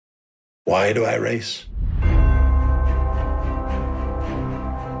Why do I race?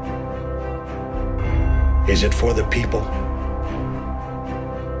 Is it for the people?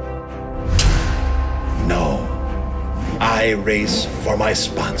 No. I race for my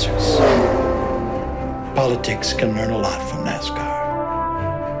sponsors. Politics can learn a lot from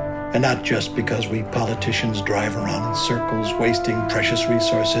NASCAR. And not just because we politicians drive around in circles wasting precious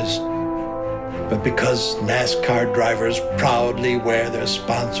resources, but because NASCAR drivers proudly wear their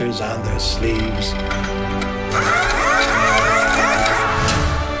sponsors on their sleeves.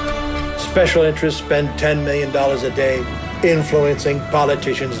 Special interests spend $10 million a day influencing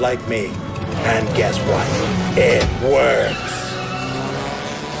politicians like me. And guess what? It works.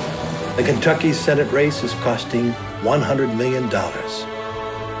 The Kentucky Senate race is costing $100 million.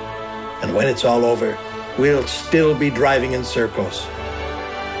 And when it's all over, we'll still be driving in circles.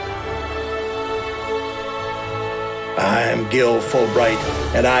 I'm Gil Fulbright,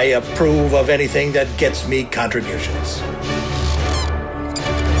 and I approve of anything that gets me contributions.